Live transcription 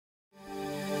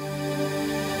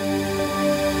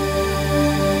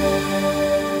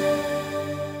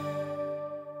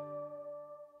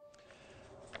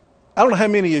I don't know how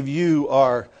many of you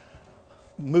are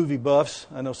movie buffs.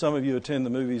 I know some of you attend the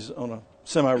movies on a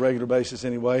semi-regular basis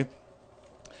anyway.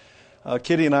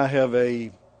 Kitty and I have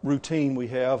a routine we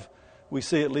have. We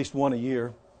see at least one a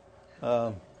year.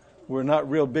 We're not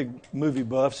real big movie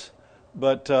buffs,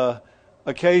 but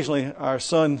occasionally our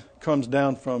son comes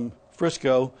down from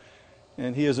Frisco,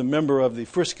 and he is a member of the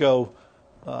Frisco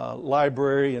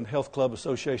Library and Health Club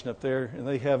Association up there, and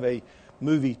they have a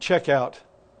movie checkout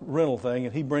rental thing,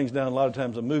 and he brings down a lot of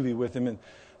times a movie with him, and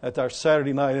at our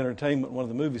Saturday night entertainment, one of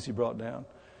the movies he brought down.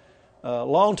 A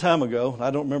long time ago, I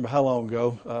don't remember how long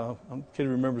ago, Kitty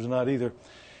remembers not either,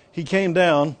 he came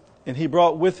down and he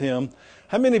brought with him,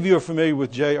 how many of you are familiar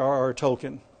with J.R.R.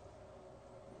 Tolkien?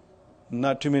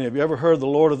 Not too many. Have you ever heard The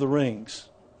Lord of the Rings?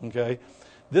 Okay.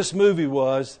 This movie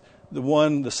was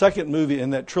the second movie in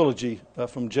that trilogy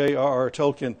from J.R.R.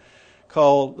 Tolkien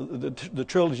called, the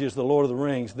trilogy is The Lord of the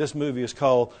Rings. This movie is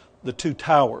called The Two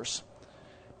Towers.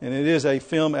 And it is a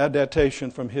film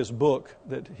adaptation from his book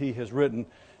that he has written.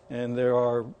 And there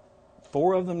are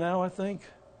 4 of them now, I think.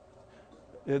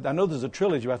 I know there's a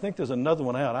trilogy, but I think there's another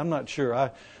one out. I'm not sure.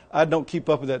 I don't keep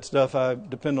up with that stuff. I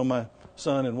depend on my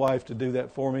son and wife to do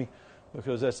that for me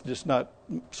because that's just not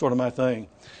sort of my thing.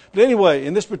 But anyway,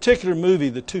 in this particular movie,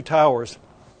 The Two Towers,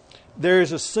 there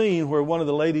is a scene where one of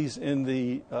the ladies in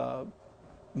the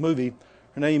movie,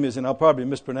 her name is, and I'll probably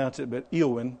mispronounce it, but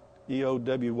Eowyn,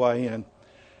 E-O-W-Y-N,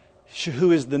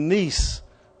 who is the niece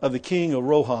of the king of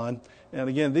Rohan. And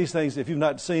again, these things, if you've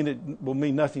not seen it, will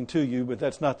mean nothing to you, but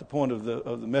that's not the point of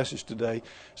the message today.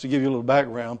 So to give you a little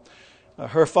background,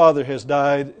 her father has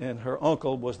died, and her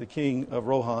uncle was the king of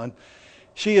Rohan.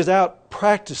 She is out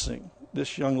practicing,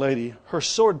 this young lady, her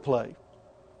sword play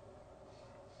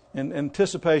in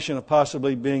anticipation of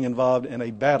possibly being involved in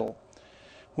a battle,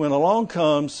 when along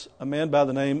comes a man by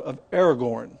the name of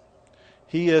Aragorn.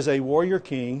 He is a warrior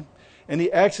king, and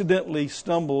he accidentally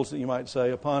stumbles, you might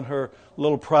say, upon her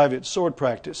little private sword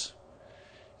practice.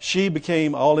 She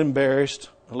became all embarrassed,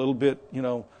 a little bit,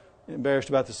 embarrassed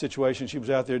about the situation she was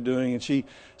out there doing, and she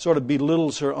sort of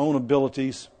belittles her own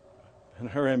abilities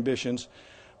and her ambitions.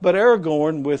 But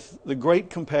Aragorn, with the great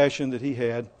compassion that he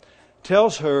had,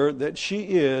 tells her that she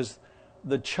is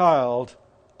the child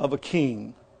of a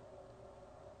king.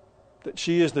 That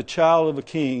she is the child of a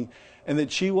king, and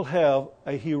that she will have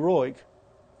a heroic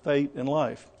fate in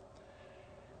life.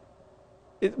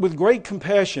 With great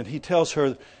compassion, he tells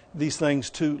her these things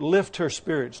to lift her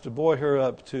spirits, to buoy her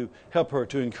up, to help her,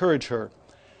 to encourage her.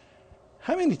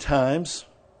 How many times,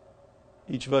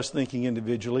 each of us thinking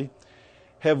individually,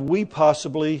 have we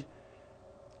possibly,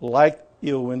 like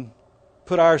Eowyn,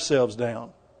 put ourselves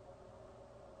down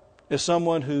as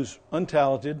someone who's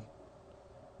untalented,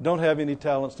 don't have any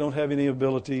talents, don't have any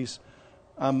abilities,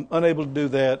 I'm unable to do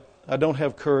that, I don't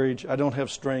have courage, I don't have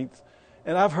strength.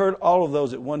 And I've heard all of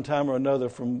those at one time or another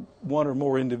from one or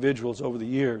more individuals over the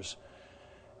years.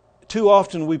 Too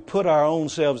often we put our own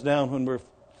selves down when we're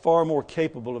far more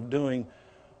capable of doing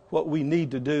what we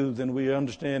need to do than we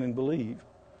understand and believe,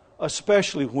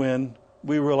 especially when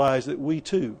we realize that we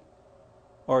too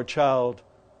are a child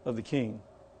of the King.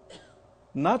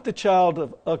 Not the child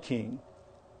of a king,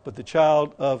 but the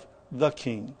child of the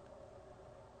King.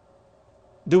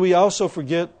 Do we also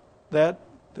forget that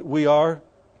we are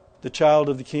the child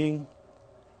of the King?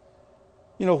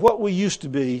 What we used to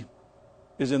be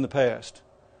is in the past.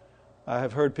 I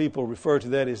have heard people refer to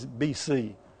that as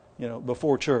BC,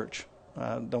 before church.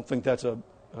 I don't think that's a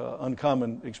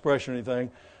uncommon expression or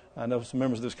anything. I know some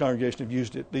members of this congregation have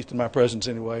used it, at least in my presence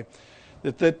anyway.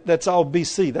 That's all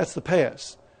BC. That's the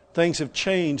past. Things have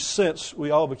changed since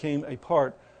we all became a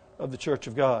part of the church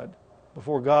of God,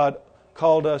 before God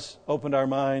called us, opened our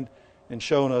mind, and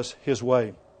shown us His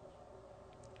way.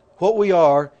 What we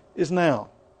are is now.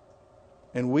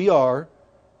 And we are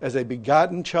as a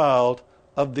begotten child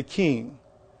of the King.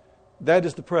 That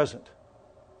is the present.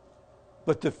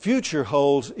 But the future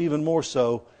holds even more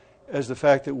so as the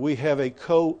fact that we have a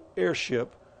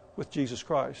co-heirship with Jesus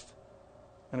Christ.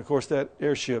 And of course that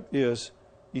heirship is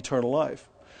eternal life.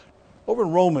 Over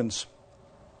in Romans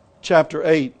chapter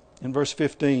 8 and verse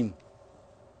 15,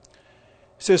 it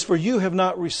says, "For you have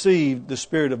not received the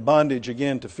spirit of bondage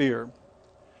again to fear,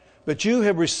 but you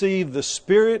have received the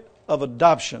spirit of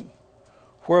adoption,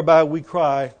 whereby we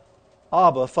cry,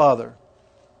 Abba, Father."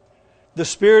 The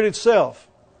Spirit itself,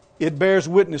 it bears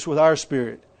witness with our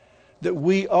spirit that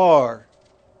we are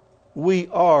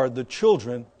the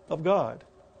children of God.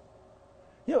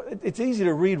 It's easy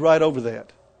to read right over that.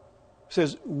 It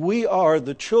says, we are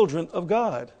the children of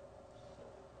God.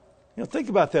 Think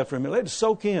about that for a minute. Let it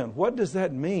soak in. What does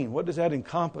that mean? What does that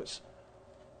encompass?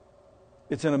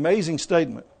 It's an amazing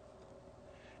statement.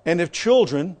 And if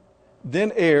children,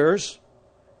 then heirs,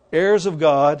 heirs of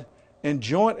God, and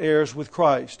joint heirs with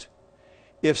Christ.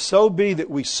 If so be that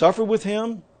we suffer with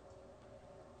him.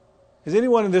 Has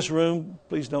anyone in this room,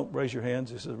 please don't raise your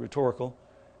hands, this is rhetorical.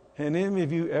 Have any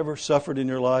of you ever suffered in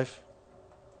your life?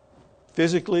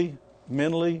 Physically,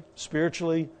 mentally,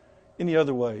 spiritually, any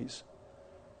other ways?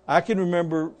 I can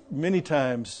remember many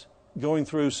times going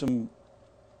through some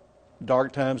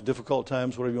dark times, difficult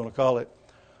times, whatever you want to call it.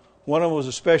 One of them was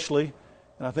especially,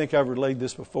 and I think I've relayed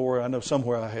this before, I know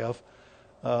somewhere I have,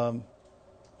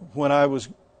 when I was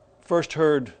first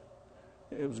heard,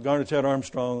 it was Garner Ted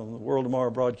Armstrong on the World Tomorrow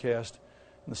broadcast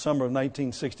in the summer of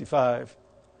 1965.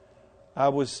 I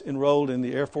was enrolled in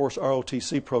the Air Force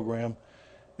ROTC program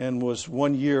and was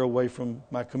 1 year away from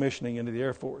my commissioning into the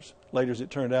Air Force. Later, as it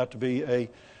turned out to be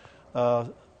a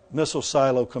missile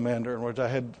silo commander, in which I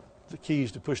had the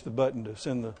keys to push the button to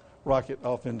send the rocket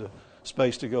off into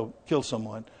space to go kill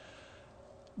someone.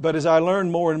 But as I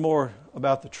learned more and more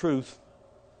about the truth,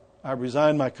 I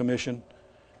resigned my commission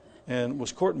and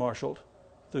was court-martialed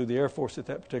through the Air Force at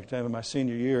that particular time in my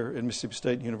senior year at Mississippi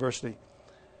State University.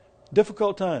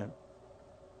 Difficult time.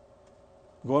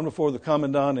 Going before the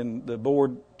commandant and the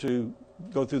board to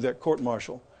go through that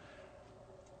court-martial.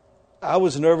 I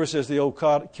was nervous as the old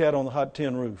cat on the hot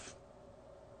tin roof.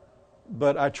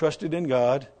 But I trusted in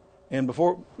God, and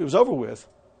before it was over with,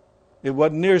 it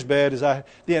wasn't near as bad as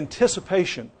the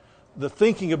anticipation, the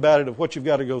thinking about it of what you've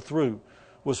got to go through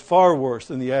was far worse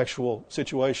than the actual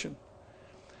situation.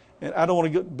 And I don't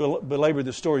want to belabor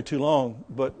this story too long,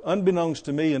 but unbeknownst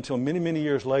to me until many, many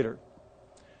years later,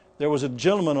 there was a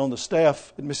gentleman on the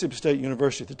staff at Mississippi State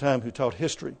University at the time who taught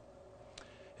history.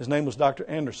 His name was Dr.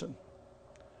 Anderson.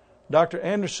 Dr.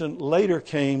 Anderson later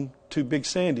came to Big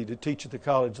Sandy to teach at the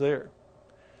college there.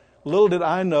 Little did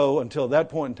I know until that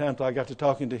point in time, until I got to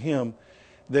talking to him,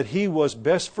 that he was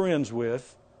best friends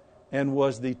with and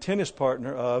was the tennis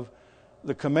partner of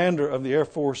the commander of the Air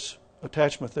Force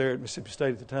attachment there at Mississippi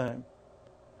State at the time.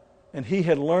 And he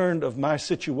had learned of my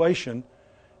situation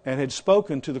and had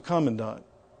spoken to the commandant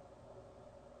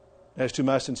as to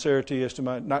my sincerity, as to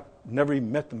my never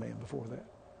even met the man before that.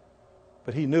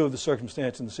 But he knew of the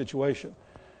circumstance and the situation.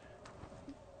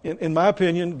 In my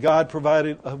opinion, God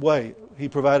provided a way. He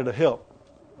provided a help,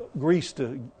 grease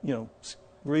to,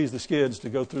 grease the skids to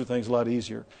go through things a lot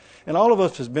easier. And all of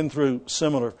us has been through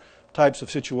similar types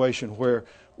of situation where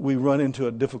we run into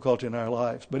a difficulty in our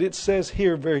lives. But it says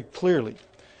here very clearly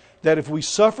that if we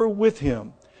suffer with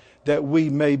him, that we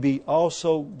may be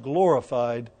also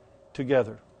glorified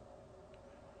together.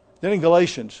 Then in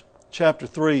Galatians chapter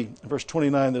 3, verse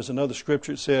 29, there's another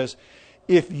scripture. It says,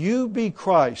 if you be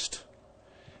Christ,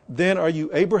 then are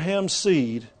you Abraham's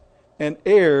seed and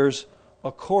heirs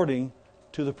according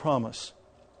to the promise.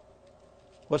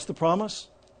 What's the promise?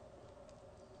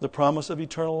 The promise of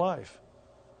eternal life.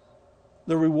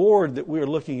 The reward that we are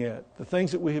looking at, the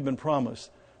things that we have been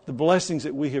promised, the blessings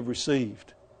that we have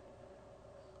received.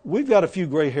 We've got a few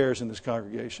gray hairs in this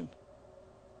congregation.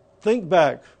 Think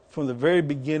back from the very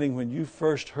beginning when you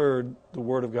first heard the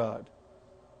Word of God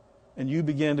and you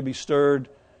began to be stirred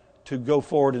to go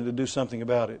forward and to do something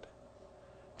about it.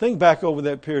 Think back over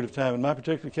that period of time. In my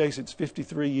particular case, it's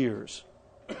 53 years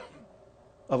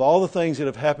of all the things that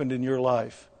have happened in your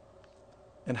life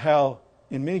and how,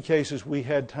 in many cases, we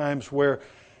had times where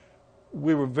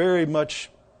we were very much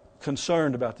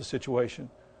concerned about the situation.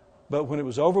 But when it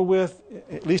was over with,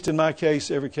 at least in my case,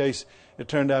 every case, it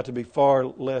turned out to be far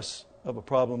less of a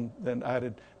problem than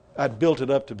I'd built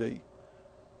it up to be.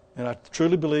 And I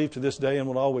truly believe to this day, and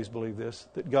will always believe this,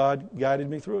 that God guided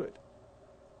me through it.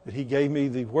 That He gave me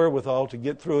the wherewithal to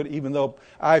get through it, even though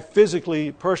I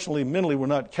physically, personally, mentally were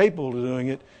not capable of doing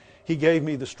it. He gave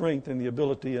me the strength and the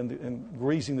ability and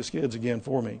greasing the skids again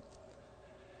for me.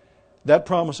 That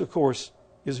promise, of course,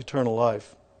 is eternal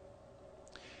life.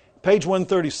 Page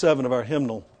 137 of our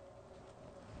hymnal,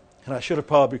 and I should have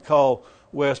probably called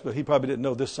Wes, but he probably didn't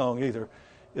know this song either,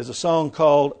 is a song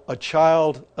called A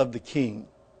Child of the King.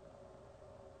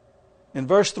 In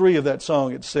verse 3 of that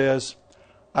song it says,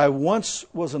 I once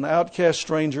was an outcast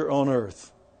stranger on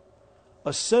earth,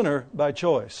 a sinner by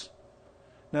choice.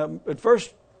 Now, at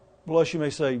first blush you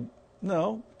may say,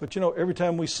 no, but every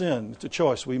time we sin, it's a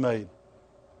choice we made.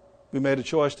 We made a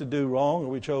choice to do wrong, or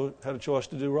we had a choice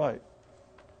to do right.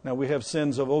 Now, we have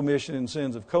sins of omission and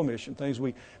sins of commission, things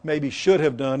we maybe should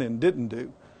have done and didn't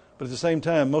do. But at the same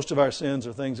time, most of our sins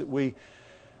are things that we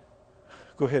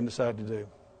go ahead and decide to do.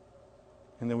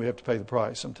 And then we have to pay the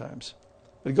price sometimes.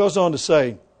 But it goes on to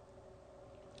say,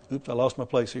 oops, I lost my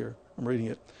place here. I'm reading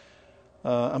it.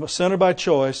 I'm a sinner by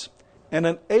choice and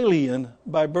an alien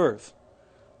by birth.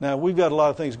 Now, we've got a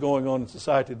lot of things going on in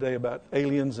society today about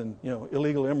aliens and,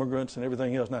 illegal immigrants and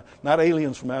everything else. Now, not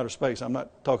aliens from outer space. I'm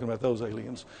not talking about those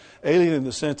aliens. Alien in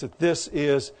the sense that this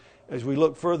is, as we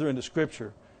look further into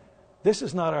Scripture, this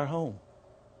is not our home.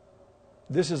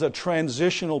 This is a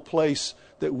transitional place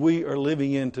that we are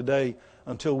living in today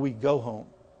until we go home.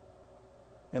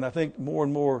 And I think more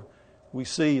and more we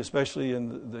see, especially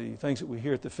in the things that we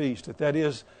hear at the feast, that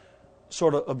is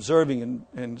sort of observing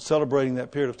and celebrating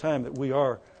that period of time that we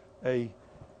are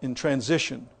in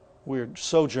transition. We're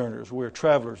sojourners, we're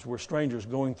travelers, we're strangers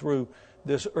going through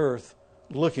this earth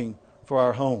looking for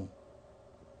our home.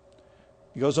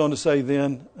 He goes on to say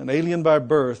then, an alien by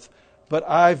birth, but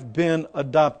I've been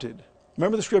adopted.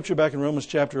 Remember the scripture back in Romans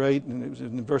chapter 8, and it was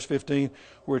in verse 15,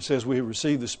 where it says we have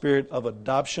received the spirit of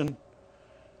adoption.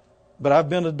 But I've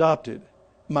been adopted.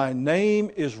 My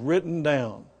name is written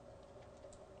down.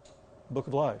 Book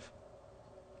of life.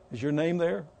 Is your name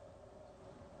there?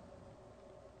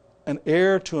 An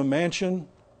heir to a mansion,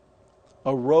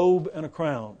 a robe and a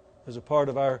crown as a part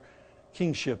of our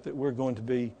kingship that we're going to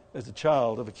be as a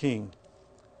child of a king.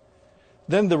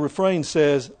 Then the refrain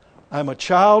says, I'm a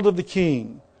child of the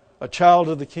king, a child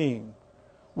of the king.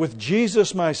 With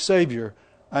Jesus my Savior,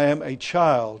 I am a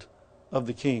child of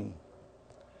the king.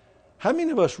 How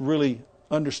many of us really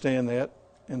understand that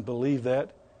and believe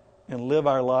that and live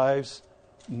our lives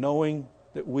knowing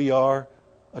that we are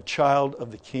a child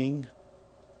of the king?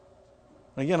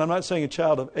 And again, I'm not saying a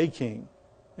child of a king,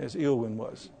 as Eowyn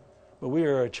was, but we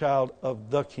are a child of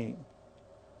the king.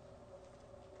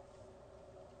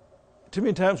 Too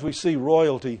many times we see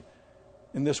royalty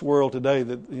in this world today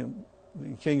that the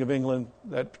King of England,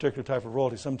 that particular type of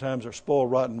royalty, sometimes are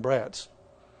spoiled, rotten brats.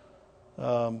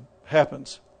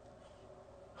 Happens.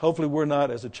 Hopefully we're not,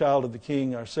 as a child of the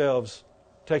king ourselves,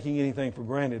 taking anything for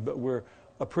granted, but we're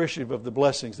appreciative of the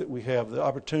blessings that we have, the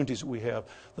opportunities that we have,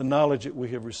 the knowledge that we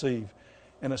have received,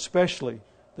 and especially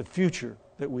the future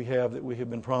that we have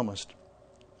been promised.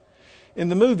 In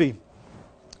the movie,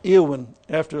 Eowyn,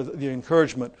 after the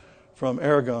encouragement from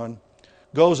Aragon,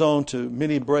 goes on to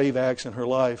many brave acts in her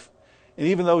life. And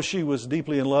even though she was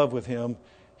deeply in love with him,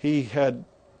 he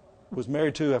was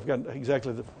married to, I've forgotten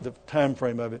exactly the time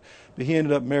frame of it, but he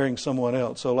ended up marrying someone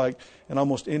else. So like in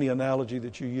almost any analogy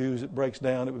that you use, it breaks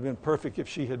down. It would have been perfect if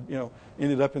she had,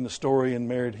 ended up in the story and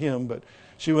married him, but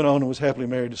she went on and was happily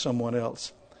married to someone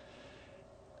else.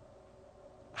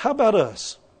 How about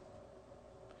us?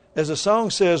 As the song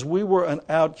says, we were an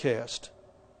outcast.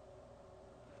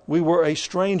 We were a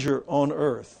stranger on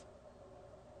earth.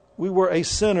 We were a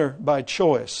sinner by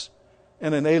choice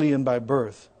and an alien by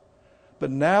birth.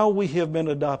 But now we have been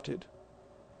adopted.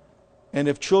 And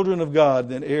if children of God,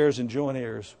 then heirs and joint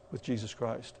heirs with Jesus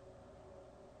Christ.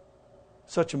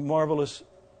 Such a marvelous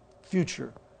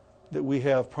future that we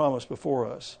have promised before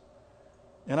us.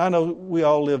 And I know we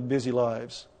all live busy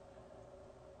lives.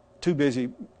 Too busy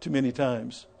too many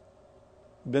times.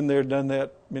 Been there, done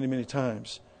that many, many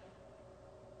times.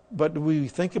 But do we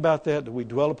think about that? Do we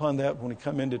dwell upon that when we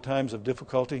come into times of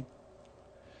difficulty?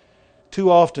 Too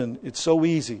often, it's so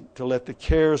easy to let the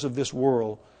cares of this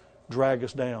world drag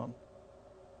us down.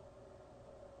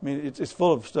 I mean, it's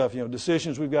full of stuff,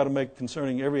 decisions we've got to make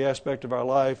concerning every aspect of our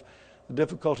life, the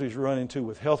difficulties we run into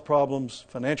with health problems,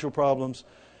 financial problems,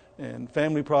 and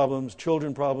family problems,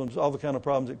 children problems, all the kind of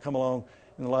problems that come along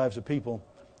in the lives of people.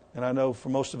 And I know for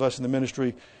most of us in the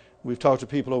ministry, we've talked to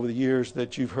people over the years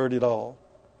that you've heard it all.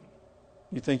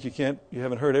 You think you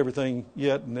haven't heard everything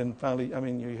yet, and then finally,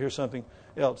 you hear something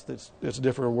else that's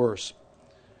different or worse.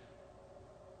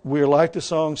 We're like the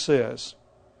song says,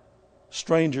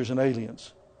 strangers and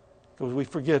aliens, because we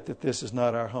forget that this is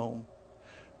not our home.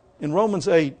 In Romans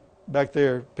 8, back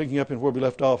there, picking up in where we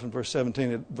left off in verse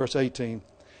 17 and verse 18,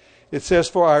 it says,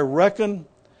 for I reckon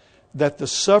that the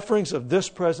sufferings of this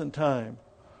present time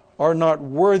are not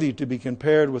worthy to be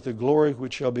compared with the glory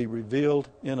which shall be revealed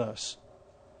in us.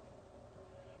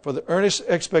 For the earnest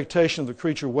expectation of the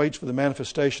creature waits for the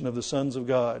manifestation of the sons of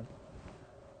God.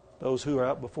 Those who are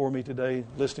out before me today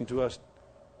listening to us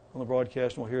on the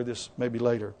broadcast will hear this maybe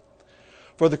later.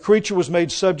 For the creature was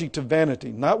made subject to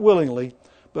vanity, not willingly,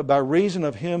 but by reason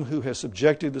of him who has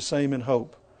subjected the same in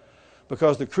hope.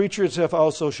 Because the creature itself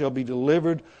also shall be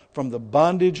delivered from the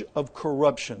bondage of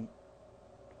corruption.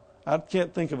 I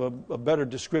can't think of a better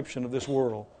description of this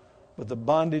world, but the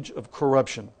bondage of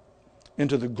corruption,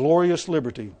 into the glorious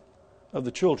liberty of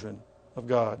the children of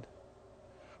God.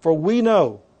 For we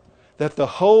know that the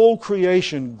whole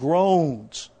creation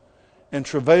groans and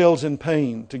travails in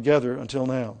pain together until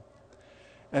now.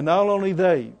 And not only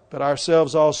they, but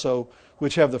ourselves also,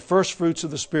 which have the first fruits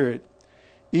of the Spirit,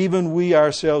 even we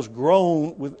ourselves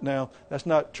groan with... Now, that's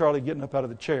not Charlie getting up out of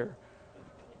the chair.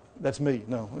 That's me.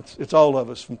 No, it's all of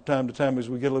us from time to time as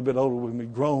we get a little bit older when we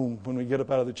groan when we get up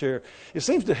out of the chair. It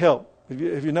seems to help. Have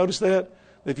you noticed that?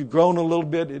 If you've grown a little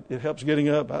bit, it helps getting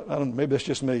up. I don't know, maybe that's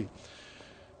just me.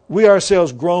 We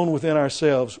ourselves groan within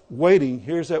ourselves, waiting,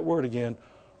 here's that word again,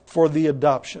 for the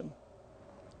adoption,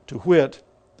 to wit,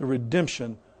 the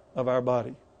redemption of our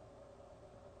body.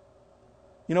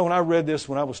 You know, when I read this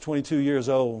when I was 22 years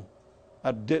old,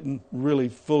 I didn't really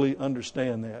fully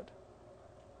understand that.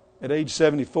 At age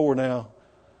 74 now,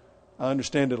 I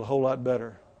understand it a whole lot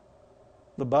better.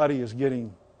 The body is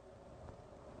getting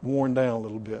worn down a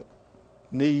little bit.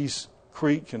 Knees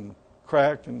creak and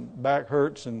crack and back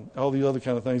hurts and all the other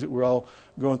kind of things that we're all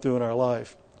going through in our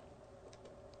life.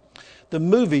 The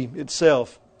movie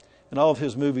itself and all of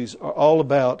his movies are all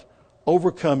about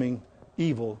overcoming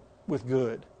evil with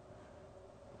good.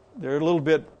 They're a little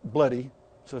bit bloody,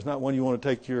 so it's not one you want to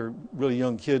take your really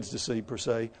young kids to see per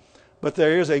se. But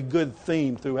there is a good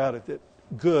theme throughout it, that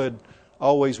good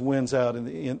always wins out in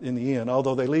the end,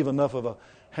 although they leave enough of a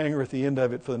hanger at the end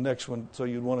of it for the next one, so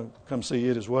you'd want to come see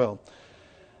it as well.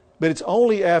 But it's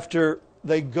only after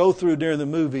they go through during the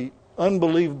movie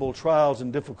unbelievable trials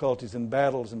and difficulties and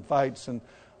battles and fights, and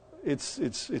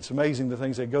it's amazing the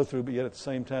things they go through, but yet at the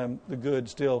same time the good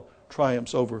still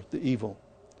triumphs over the evil.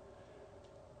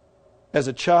 As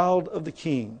a child of the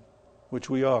King, which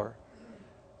we are,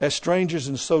 as strangers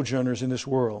and sojourners in this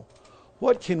world,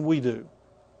 what can we do?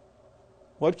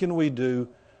 What can we do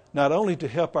not only to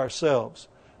help ourselves,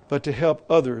 but to help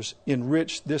others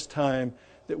enrich this time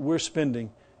that we're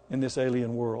spending in this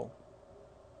alien world?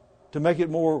 To make it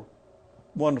more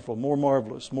wonderful, more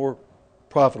marvelous, more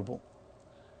profitable.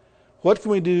 What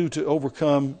can we do to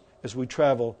overcome as we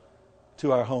travel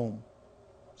to our home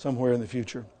somewhere in the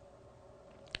future?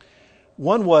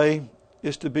 One way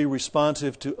is to be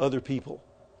responsive to other people.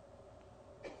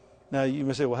 Now you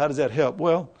may say, well, how does that help?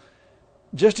 Well,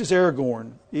 just as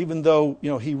Aragorn, even though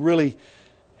he really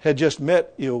had just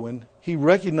met Eowyn, he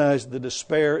recognized the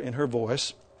despair in her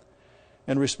voice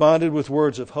and responded with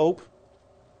words of hope,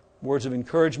 words of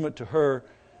encouragement to her,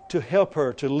 to help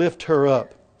her, to lift her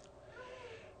up.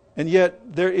 And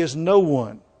yet there is no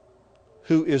one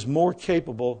who is more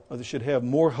capable or should have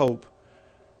more hope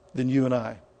than you and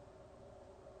I.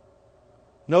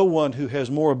 No one who has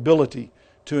more ability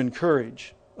to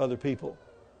encourage other people.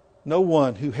 No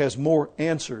one who has more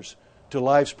answers to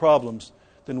life's problems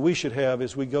than we should have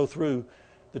as we go through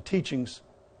the teachings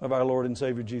of our Lord and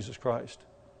Savior Jesus Christ.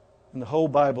 And the whole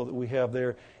Bible that we have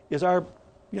there is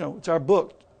it's our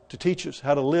book to teach us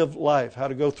how to live life, how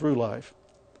to go through life.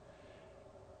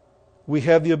 We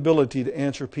have the ability to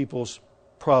answer people's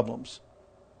problems,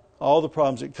 all the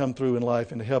problems that come through in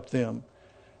life, and to help them.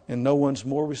 And no one's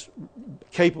more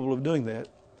capable of doing that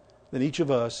than each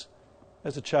of us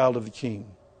as a child of the King.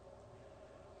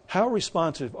 How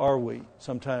responsive are we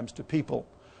sometimes to people?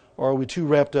 Or are we too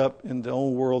wrapped up in the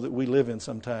own world that we live in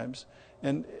sometimes?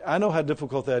 And I know how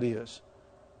difficult that is.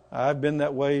 I've been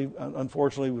that way,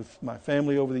 unfortunately, with my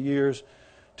family over the years.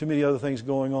 Too many other things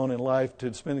going on in life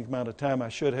to spend the amount of time I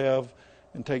should have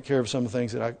and take care of some of the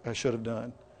things that I should have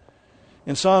done.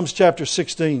 In Psalms chapter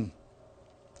 16,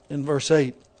 in verse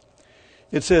 8,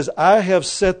 it says, I have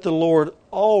set the Lord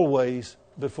always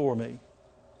before me.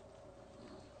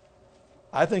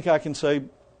 I think I can say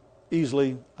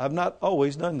easily, I've not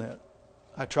always done that.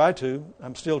 I try to.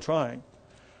 I'm still trying.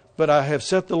 But I have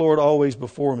set the Lord always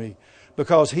before me.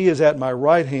 Because He is at my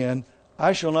right hand,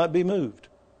 I shall not be moved.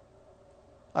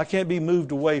 I can't be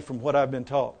moved away from what I've been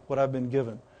taught, what I've been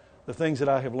given, the things that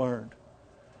I have learned.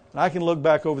 And I can look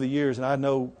back over the years and I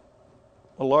know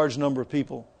a large number of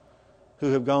people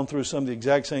who have gone through some of the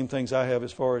exact same things I have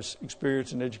as far as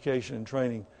experience and education and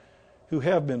training, who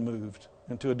have been moved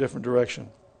into a different direction.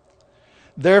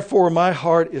 Therefore my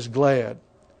heart is glad,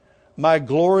 my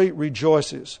glory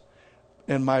rejoices,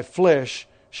 and my flesh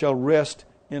shall rest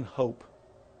in hope.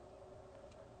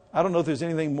 I don't know if there's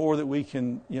anything more that we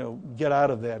can, get out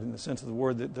of that in the sense of the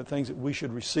word, that the things that we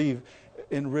should receive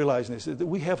in realizing this, that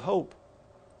we have hope.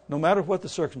 No matter what the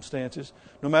circumstances,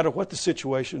 no matter what the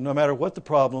situation, no matter what the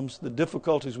problems, the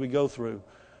difficulties we go through,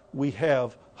 we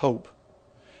have hope.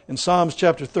 In Psalms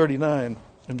chapter 39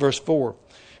 and verse 4,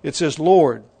 it says,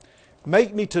 Lord,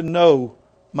 make me to know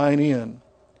mine end,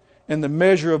 and the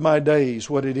measure of my days,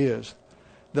 what it is,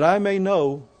 that I may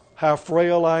know how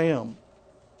frail I am.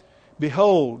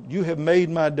 Behold, you have made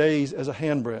my days as a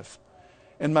handbreadth,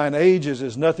 and mine age is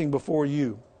as nothing before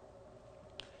you.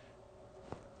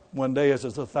 One day is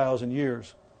as 1,000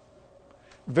 years.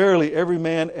 Verily, every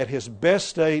man at his best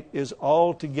state is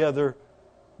altogether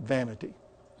vanity.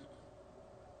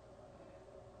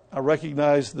 I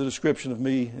recognize the description of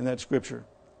me in that scripture.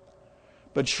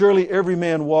 But surely every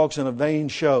man walks in a vain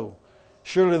show.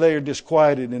 Surely they are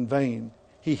disquieted in vain.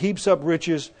 He heaps up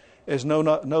riches as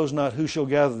knows not who shall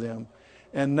gather them.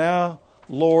 And now,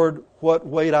 Lord, what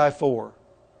wait I for?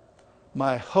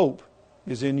 My hope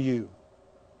is in you.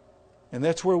 And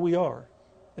that's where we are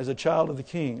as a child of the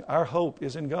King. Our hope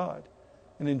is in God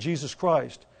and in Jesus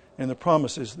Christ and the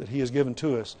promises that He has given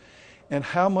to us. And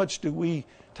how much do we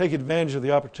take advantage of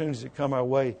the opportunities that come our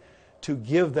way to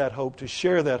give that hope, to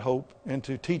share that hope, and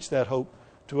to teach that hope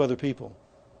to other people?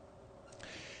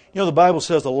 You know, the Bible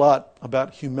says a lot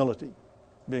about humility,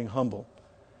 being humble.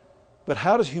 But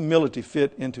how does humility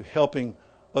fit into helping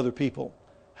other people?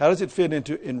 How does it fit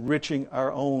into enriching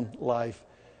our own life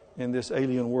in this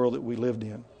alien world that we lived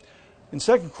in? In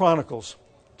 2 Chronicles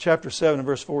chapter 7 and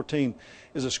verse 14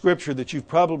 is a scripture that you've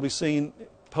probably seen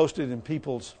posted in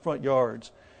people's front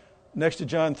yards. Next to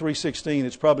John 3:16,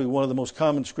 it's probably one of the most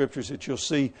common scriptures that you'll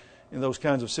see in those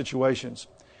kinds of situations.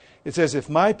 It says, if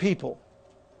my people,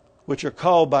 which are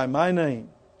called by my name,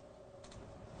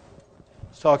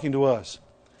 it's talking to us,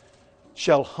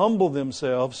 shall humble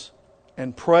themselves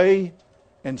and pray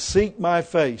and seek my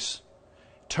face,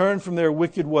 turn from their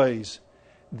wicked ways,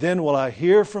 then will I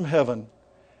hear from heaven,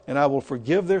 and I will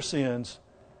forgive their sins,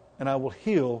 and I will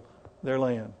heal their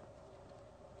land.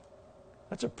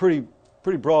 That's a pretty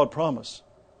broad promise.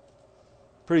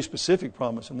 Pretty specific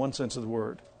promise in one sense of the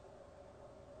word.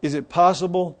 Is it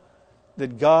possible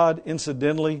that God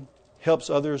incidentally helps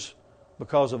others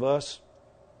because of us?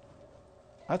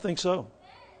 I think so.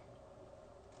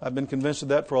 I've been convinced of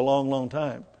that for a long, long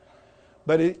time.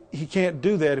 But He can't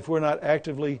do that if we're not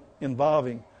actively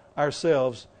involving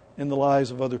ourselves in the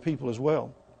lives of other people as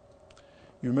well.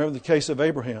 You remember the case of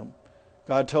Abraham.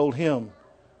 God told him,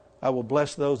 I will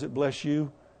bless those that bless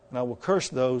you, and I will curse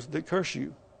those that curse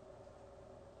you.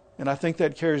 And I think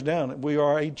that carries down. We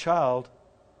are a child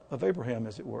of Abraham,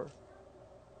 as it were.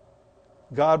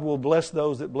 God will bless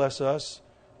those that bless us.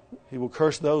 He will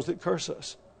curse those that curse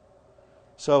us.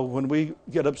 So when we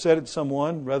get upset at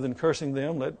someone, rather than cursing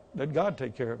them, let God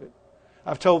take care of it.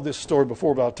 I've told this story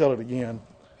before, but I'll tell it again.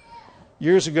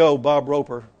 Years ago, Bob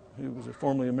Roper, who was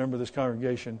formerly a member of this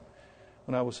congregation,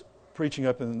 when I was preaching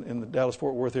up in the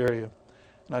Dallas-Fort Worth area,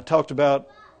 and I talked about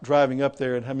driving up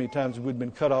there and how many times we'd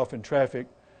been cut off in traffic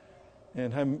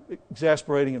and how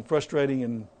exasperating and frustrating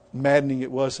and maddening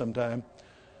it was sometimes,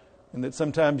 and that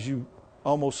sometimes you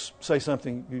almost say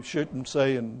something you shouldn't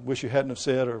say and wish you hadn't have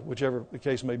said, or whichever the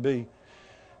case may be.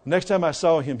 Next time I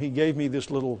saw him, he gave me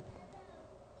this little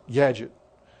gadget.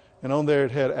 And on there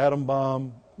it had atom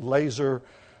bomb, laser,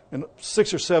 and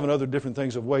 6 or 7 other different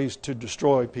things of ways to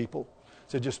destroy people.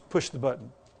 He said, just push the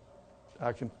button.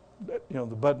 I can, the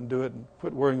button do it and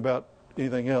quit worrying about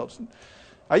anything else. And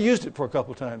I used it for a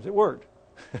couple of times. It worked.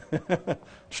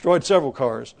 Destroyed several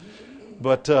cars.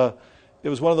 But it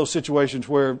was one of those situations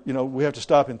where, we have to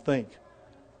stop and think.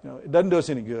 It doesn't do us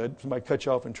any good. Somebody cuts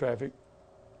you off in traffic.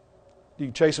 Do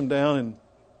you chase them down and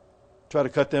try to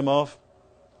cut them off?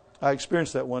 I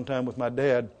experienced that one time with my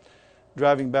dad.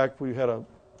 Driving back, we had a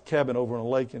cabin over on a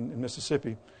lake in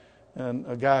Mississippi, and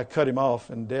a guy cut him off,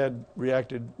 and Dad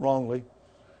reacted wrongly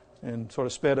and sort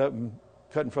of sped up and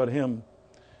cut in front of him.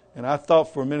 And I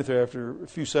thought for a minute there, after a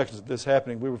few seconds of this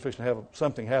happening, we were fixing to have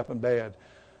something happen bad.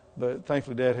 But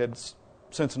thankfully, Dad had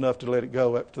sense enough to let it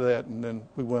go after that, and then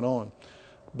we went on.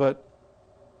 But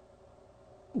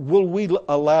will we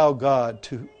allow God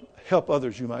to help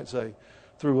others, you might say,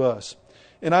 through us?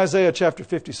 In Isaiah chapter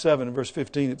 57 and verse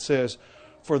 15 it says,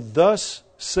 for thus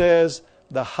says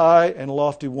the high and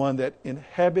lofty one that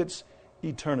inhabits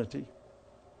eternity.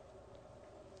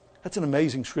 That's an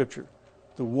amazing scripture.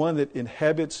 The one that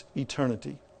inhabits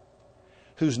eternity,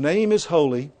 whose name is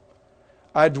holy.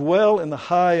 I dwell in the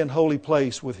high and holy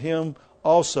place with Him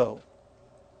also.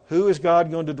 Who is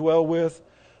God going to dwell with?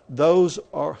 Those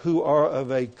who are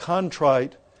of a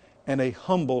contrite and a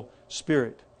humble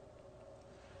spirit,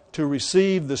 to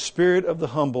receive the spirit of the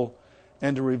humble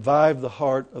and to revive the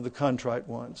heart of the contrite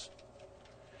ones.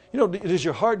 Does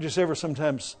your heart just ever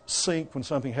sometimes sink when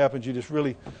something happens? You just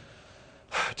really,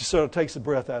 just sort of takes the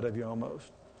breath out of you almost.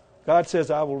 God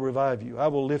says, I will revive you. I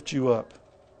will lift you up.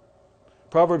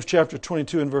 Proverbs chapter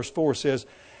 22 and verse 4 says,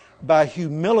 by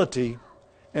humility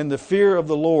and the fear of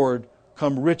the Lord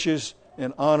come riches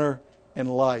and honor and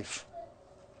life.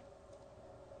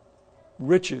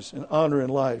 Riches and honor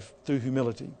and life through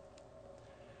humility.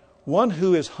 One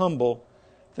who is humble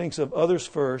thinks of others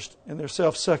first and their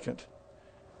self second.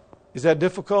 Is that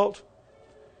difficult?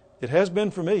 It has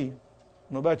been for me. I don't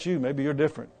know about you, maybe you're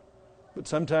different. But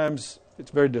sometimes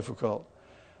it's very difficult.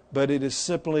 but it is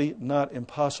simply not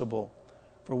impossible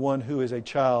for one who is a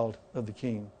child of the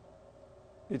King.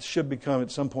 It should become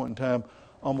at some point in time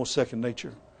almost second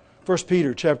nature. 1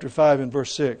 Peter chapter 5 and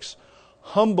verse 6.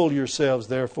 Humble yourselves,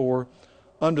 therefore,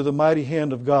 under the mighty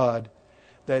hand of God,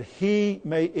 that He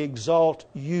may exalt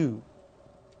you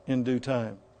in due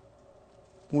time.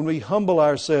 When we humble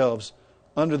ourselves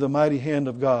under the mighty hand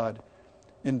of God,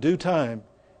 in due time,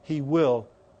 He will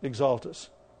exalt us.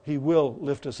 He will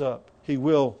lift us up. He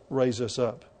will raise us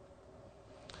up.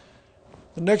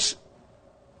 The next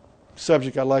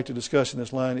subject I'd like to discuss in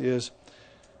this line is,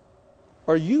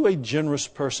 are you a generous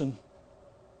person?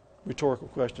 Rhetorical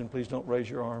question. Please don't raise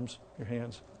your arms, your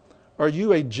hands. Are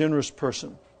you a generous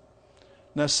person?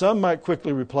 Now, some might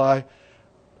quickly reply,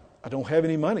 I don't have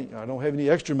any money. I don't have any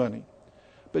extra money.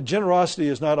 But generosity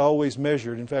is not always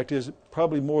measured. In fact, is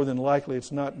probably more than likely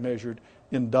it's not measured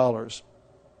in dollars,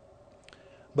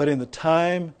 but in the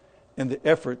time and the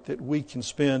effort that we can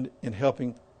spend in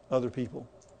helping other people.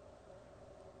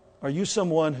 Are you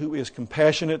someone who is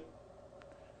compassionate,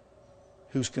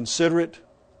 who's considerate,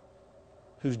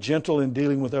 who's gentle in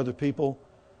dealing with other people,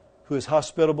 who is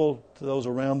hospitable to those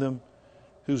around them,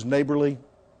 who's neighborly?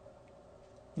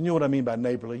 You know what I mean by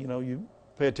neighborly. You know, you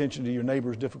pay attention to your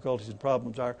neighbor's difficulties and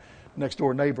problems. Our next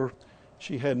door neighbor,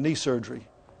 she had knee surgery,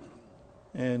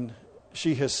 and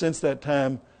she has since that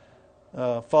time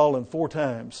fallen 4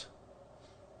 times.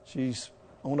 She's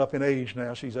on up in age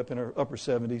now. She's up in her upper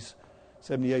 70s,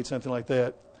 78, something like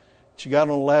that. She got on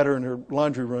a ladder in her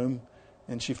laundry room,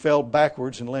 and she fell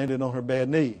backwards and landed on her bad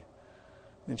knee.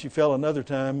 And she fell another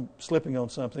time, slipping on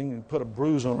something, and put a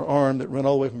bruise on her arm that went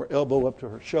all the way from her elbow up to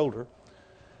her shoulder.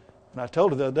 And I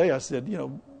told her the other day, I said,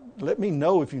 let me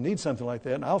know if you need something like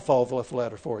that, and I'll fall off the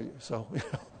ladder for you. So,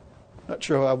 not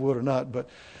sure I would or not. But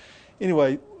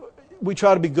anyway, we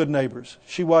try to be good neighbors.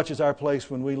 She watches our place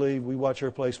when we leave. We watch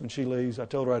her place when she leaves. I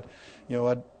told her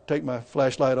I'd take my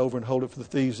flashlight over and hold it for the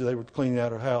thieves as they were cleaning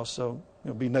out her house. So,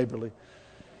 be neighborly.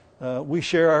 We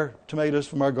share our tomatoes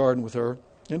from our garden with her,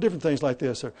 and different things like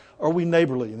this. Are we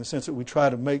neighborly in the sense that we try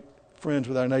to make friends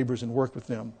with our neighbors and work with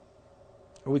them?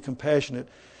 Are we compassionate?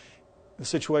 A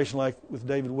situation like with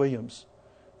David Williams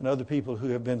and other people who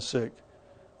have been sick,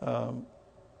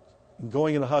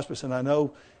 going into hospice, and I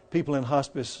know people in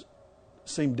hospice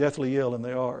seem deathly ill, and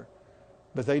they are,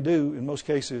 but they do, in most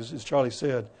cases, as Charlie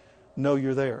said, know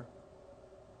you're there.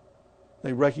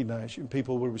 They recognize you, and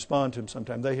people will respond to them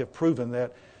sometimes. They have proven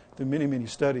that through many, many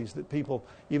studies, that people,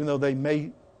 even though they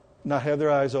may not have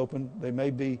their eyes open, they may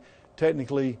be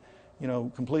technically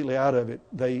completely out of it,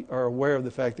 they are aware of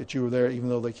the fact that you were there, even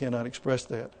though they cannot express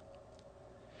that.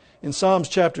 In Psalms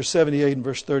chapter 78 and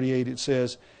verse 38, it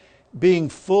says, being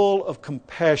full of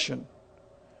compassion,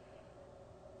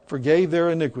 forgave their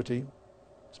iniquity,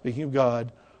 speaking of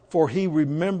God, for He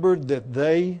remembered that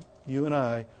they, you and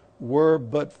I, were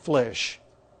but flesh,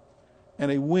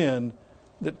 and a wind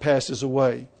that passes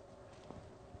away.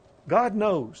 God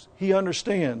knows. He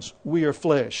understands we are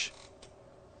flesh.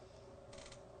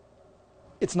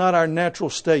 It's not our natural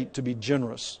state to be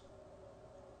generous.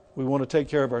 We want to take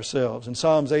care of ourselves. In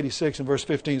Psalms 86 and verse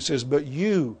 15 it says, but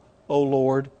you, O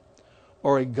Lord,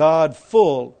 are a God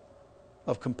full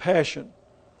of compassion,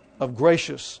 of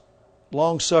gracious,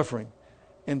 long-suffering,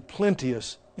 and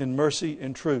plenteous in mercy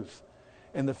and truth.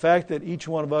 And the fact that each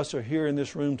one of us are here in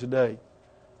this room today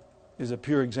is a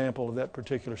pure example of that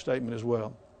particular statement as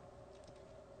well.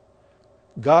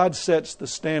 God sets the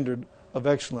standard of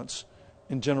excellence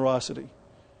in generosity.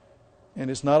 And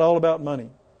it's not all about money.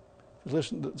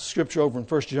 Listen to the scripture over in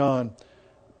 1 John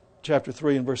chapter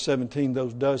 3 and verse 17,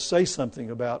 those does say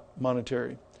something about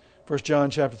monetary. 1 John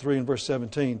chapter 3 and verse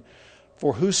 17,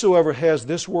 for whosoever has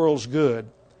this world's good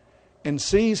and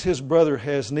sees his brother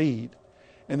has need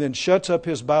and then shuts up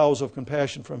his bowels of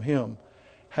compassion from him,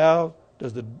 how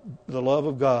does the love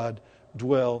of God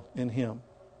dwell in him?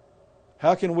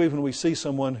 How can we, when we see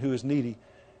someone who is needy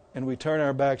and we turn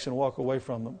our backs and walk away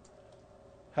from them,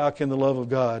 how can the love of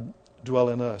God dwell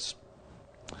in us?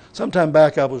 Sometime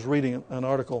back I was reading an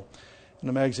article in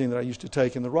a magazine that I used to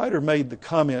take, and the writer made the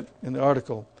comment in the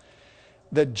article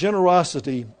that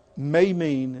generosity may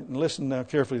mean, and listen now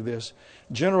carefully to this,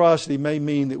 generosity may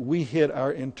mean that we hit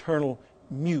our internal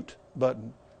mute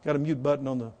button. Got a mute button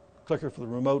on the clicker for the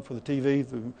remote for the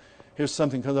TV. Here's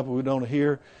something comes up that we don't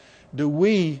hear. Do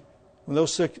we, when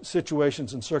those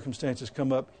situations and circumstances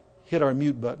come up, hit our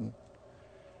mute button?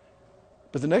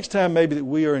 But the next time maybe that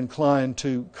we are inclined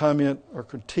to comment or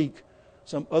critique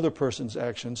some other person's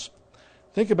actions,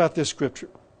 think about this scripture.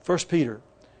 1 Peter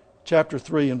chapter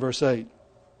 3 and verse 8.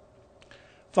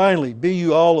 Finally, be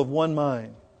you all of one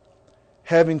mind,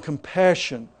 having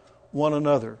compassion one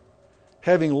another,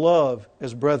 having love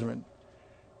as brethren.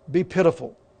 Be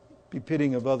pitiful. Be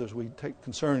pitying of others. We take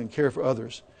concern and care for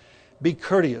others. Be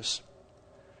courteous.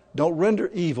 Don't render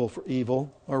evil for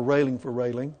evil or railing for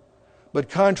railing, but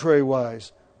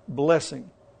contrariwise,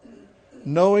 blessing,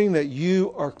 knowing that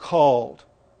you are called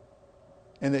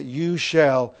and that you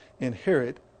shall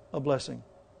inherit a blessing.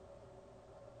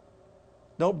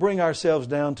 Don't bring ourselves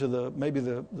down to maybe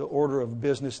the order of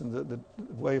business and the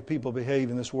way people behave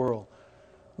in this world.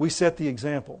 We set the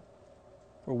example,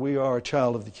 for we are a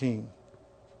child of the King.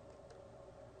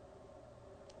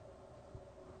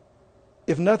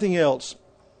 If nothing else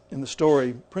in the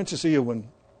story, Princess Eowyn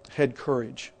had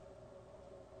courage.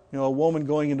 You know, a woman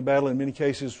going into battle, in many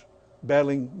cases,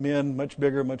 battling men much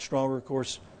bigger, much stronger. Of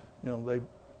course, you know, they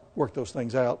worked those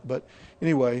things out. But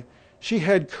anyway, she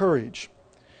had courage.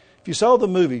 If you saw the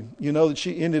movie, you know that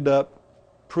she ended up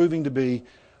proving to be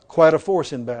quite a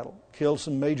force in battle. Killed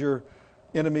some major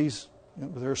enemies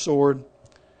with her sword.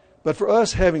 But for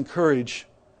us, having courage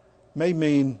may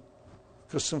mean,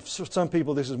 because for some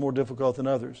people this is more difficult than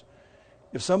others,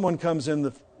 if someone comes in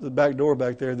the back door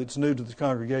back there that's new to the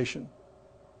congregation,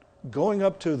 going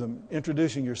up to them,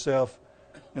 introducing yourself,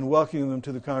 and welcoming them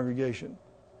to the congregation.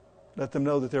 Let them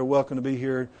know that they're welcome to be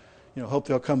here. You know, hope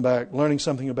they'll come back, learning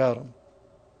something about them.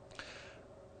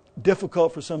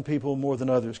 Difficult for some people more than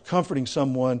others, comforting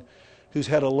someone who's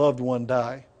had a loved one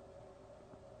die.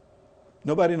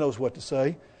 Nobody knows what to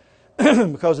say,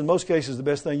 because in most cases the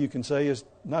best thing you can say is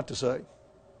not to say.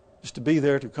 Just to be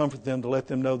there, to comfort them, to let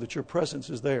them know that your presence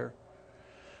is there.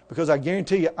 Because I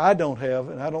guarantee you, I don't have,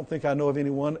 and I don't think I know of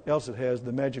anyone else that has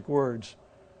the magic words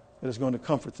that is going to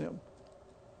comfort them.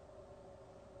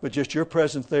 But just your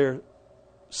presence there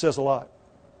says a lot.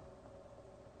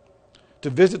 To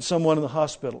visit someone in the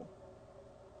hospital,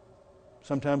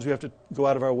 sometimes we have to go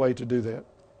out of our way to do that.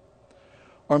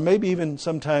 Or maybe even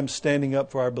sometimes standing up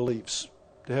for our beliefs,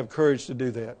 to have courage to do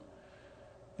that.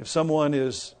 If someone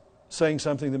is saying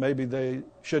something that maybe they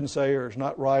shouldn't say or is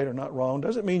not right or not wrong,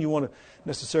 doesn't mean you want to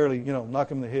necessarily, knock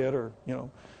them in the head or,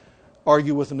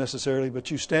 argue with them necessarily,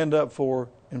 but you stand up for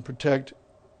and protect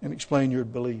and explain your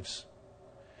beliefs.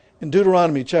 In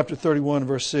Deuteronomy chapter 31,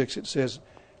 verse 6, it says,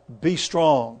 "Be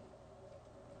strong,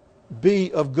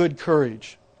 be of good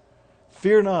courage,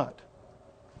 fear not,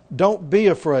 don't be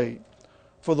afraid,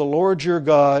 for the Lord your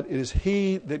God, it is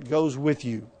He that goes with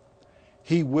you.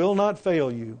 He will not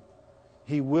fail you.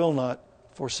 He will not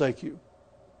forsake you."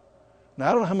 Now,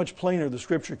 I don't know how much plainer the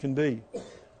Scripture can be.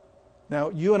 Now,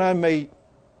 you and I may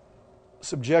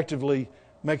subjectively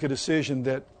make a decision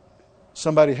that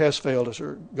somebody has failed us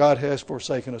or God has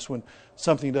forsaken us when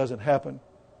something doesn't happen.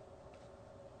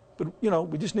 But,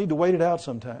 we just need to wait it out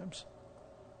sometimes.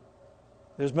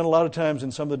 There's been a lot of times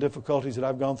in some of the difficulties that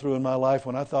I've gone through in my life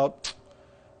when I thought,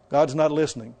 God's not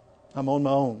listening. I'm on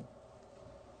my own.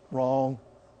 Wrong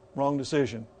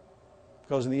decision.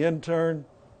 Because in the end turn,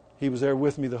 He was there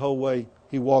with me the whole way.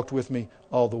 He walked with me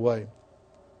all the way.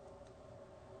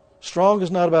 Strong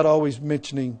is not about always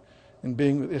mentioning and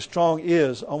being, strong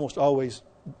is almost always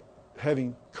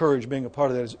having courage, being a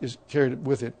part of that is carried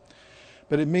with it.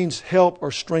 But it means help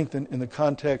or strengthen in the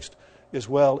context as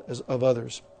well as of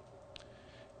others.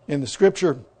 In the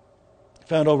Scripture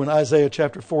found over in Isaiah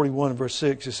chapter 41 verse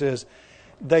 6, it says,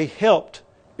 "They helped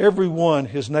every one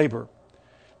his neighbor,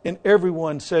 and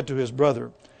everyone said to his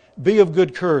brother, be of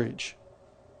good courage."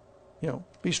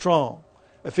 Be strong.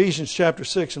 Ephesians chapter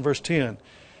 6 and verse 10,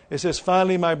 it says,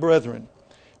 "Finally, my brethren,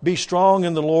 be strong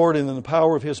in the Lord and in the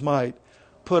power of His might.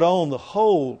 Put on the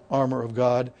whole armor of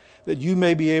God, that you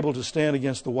may be able to stand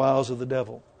against the wiles of the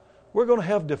devil." We're going to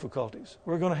have difficulties.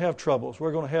 We're going to have troubles.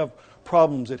 We're going to have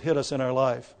problems that hit us in our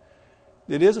life.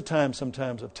 It is a time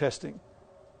sometimes of testing.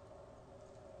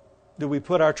 Do we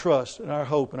put our trust and our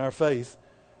hope and our faith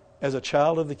as a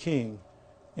child of the King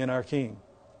in our King?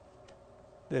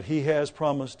 That He has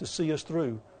promised to see us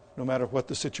through no matter what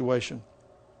the situation.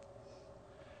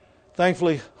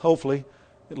 Thankfully, hopefully,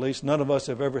 at least none of us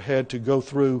have ever had to go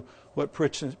through what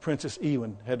Princess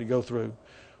Eowyn had to go through,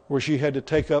 where she had to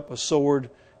take up a sword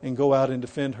and go out and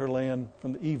defend her land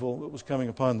from the evil that was coming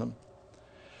upon them.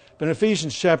 But in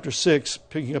Ephesians chapter 6,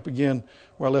 picking up again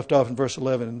where I left off in verse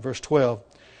 11 and verse 12,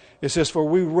 it says, "For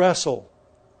we wrestle."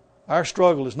 Our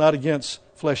struggle is not against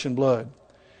flesh and blood.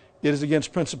 It is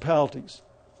against principalities,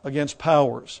 against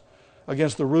powers,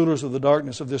 against the rulers of the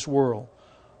darkness of this world,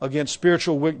 against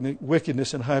spiritual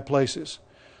wickedness in high places.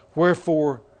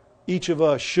 Wherefore, each of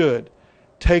us should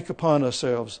take upon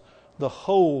ourselves the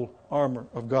whole armor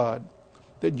of God,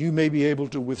 that you may be able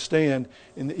to withstand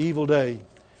in the evil day.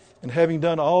 And having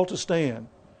done all to stand,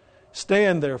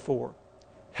 stand therefore,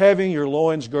 having your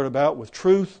loins girt about with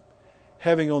truth,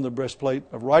 having on the breastplate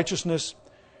of righteousness,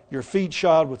 your feet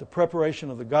shod with the preparation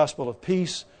of the gospel of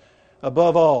peace,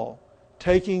 above all,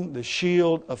 taking the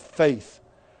shield of faith,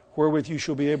 wherewith you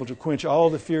shall be able to quench all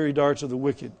the fiery darts of the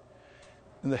wicked,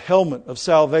 and the helmet of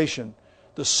salvation,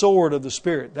 the sword of the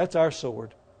Spirit. That's our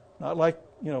sword. Not like,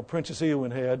 Princess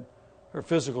Eowyn had her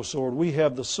physical sword. We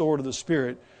have the sword of the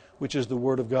Spirit, which is the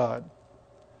Word of God.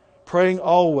 Praying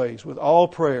always with all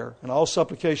prayer and all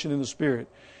supplication in the Spirit,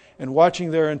 and watching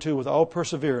thereunto with all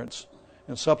perseverance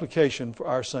and supplication for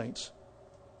our saints.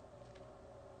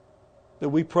 That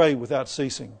we pray without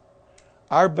ceasing.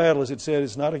 Our battle, as it said,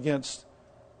 is not against,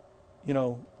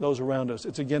 those around us.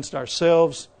 It's against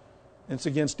ourselves, and it's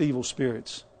against evil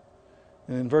spirits.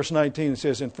 And in verse 19 it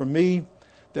says, and for me,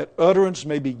 that utterance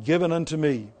may be given unto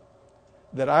me,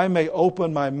 that I may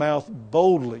open my mouth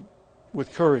boldly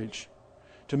with courage,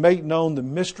 to make known the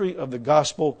mystery of the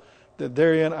gospel, that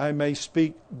therein I may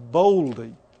speak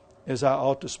boldly as I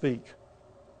ought to speak.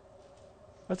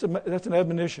 That's an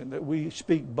admonition, that we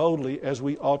speak boldly as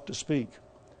we ought to speak.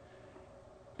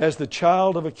 As the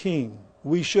child of a king,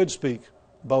 we should speak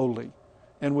boldly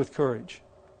and with courage.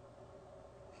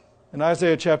 In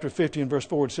Isaiah chapter 50 and verse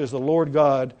 4, it says, the Lord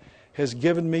God has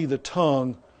given me the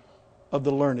tongue of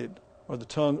the learned, or the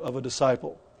tongue of a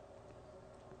disciple,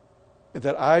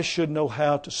 that I should know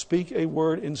how to speak a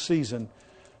word in season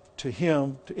to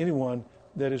him, to anyone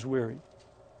that is weary.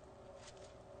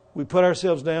 We put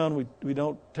ourselves down. We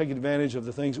don't take advantage of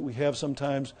the things that we have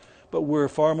sometimes, but we're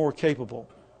far more capable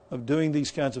of doing these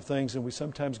kinds of things than we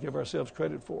sometimes give ourselves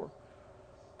credit for.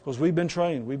 Because we've been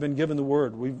trained. We've been given the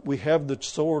Word. We have the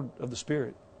sword of the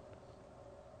Spirit.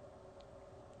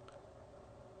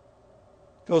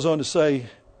 Goes on to say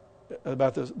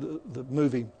about the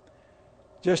movie,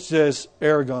 just as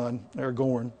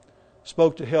Aragorn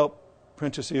spoke to help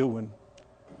Princess Eowyn,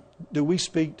 do we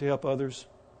speak to help others?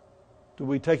 Do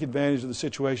we take advantage of the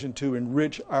situation to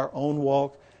enrich our own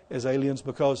walk as aliens?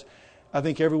 Because I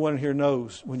think everyone here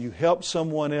knows when you help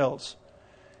someone else,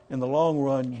 in the long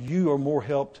run, you are more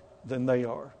helped than they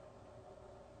are.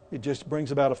 It just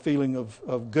brings about a feeling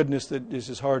of goodness that is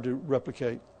just hard to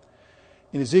replicate.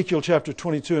 In Ezekiel chapter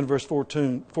 22 and verse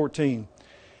 14,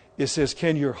 it says,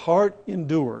 can your heart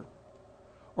endure,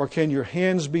 or can your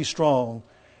hands be strong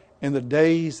in the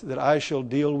days that I shall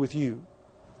deal with you?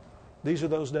 These are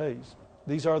those days.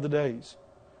 These are the days.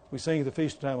 We sing at the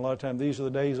feast time a lot of times, these are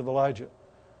the days of Elijah.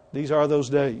 These are those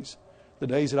days, the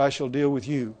days that I shall deal with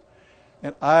you.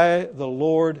 And I, the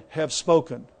Lord, have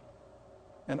spoken,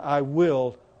 and I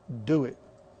will do it,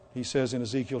 he says in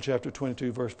Ezekiel chapter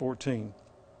 22, verse 14.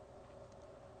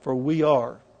 For we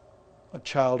are a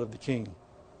child of the King.